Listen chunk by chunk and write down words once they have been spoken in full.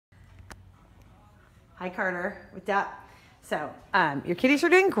Hi, Carter. What's up? So, your kitties are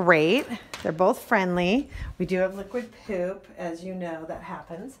doing great. They're both friendly. We do have liquid poop, as you know, that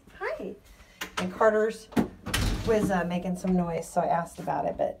happens. Hi. And Carter's was making some noise, so I asked about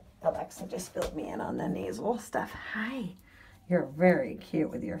it, but Alexa just filled me in on the nasal stuff. Hi. You're very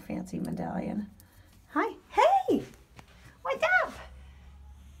cute with your fancy medallion. Hi. Hey! What's up?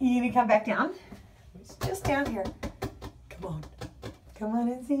 You need to come back down? It's just down here. Come on. Come on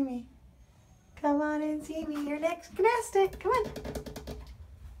and see me. Come on and see me. Your next contestant. Come on.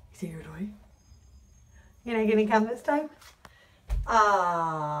 See your toy? You're not going to come this time?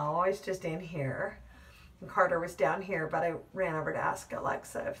 Oh, it's just in here. And Carter was down here, but I ran over to ask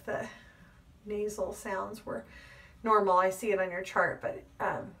Alexa if the nasal sounds were normal. I see it on your chart, but it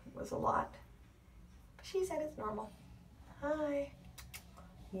was a lot. But she said it's normal. Hi.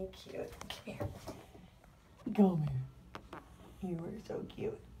 You cute. Come here. Come here. You are so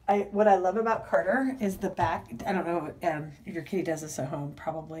cute. What I love about Carter is the back, I don't know if your kitty does this at home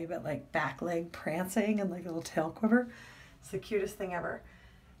probably, but like back leg prancing and like a little tail quiver. It's the cutest thing ever.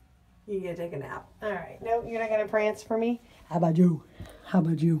 You get to take a nap. All right. No, you're not going to prance for me? How about you? How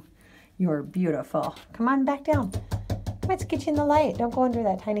about you? You're beautiful. Come on back down. Let's get you in the light. Don't go under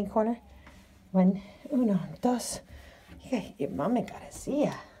that tiny corner. One, uno, dos. Your mama got to see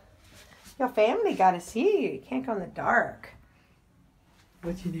ya. Your family got to see you. You can't go in the dark.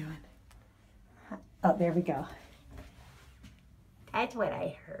 What you doing? Oh, there we go. That's what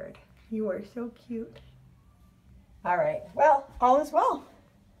I heard. You are so cute. All right. Well, all is well.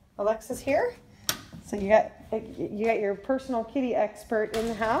 Alexa's here. So you got your personal kitty expert in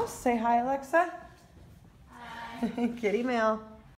the house. Say hi, Alexa. Hi. Kitty Mel.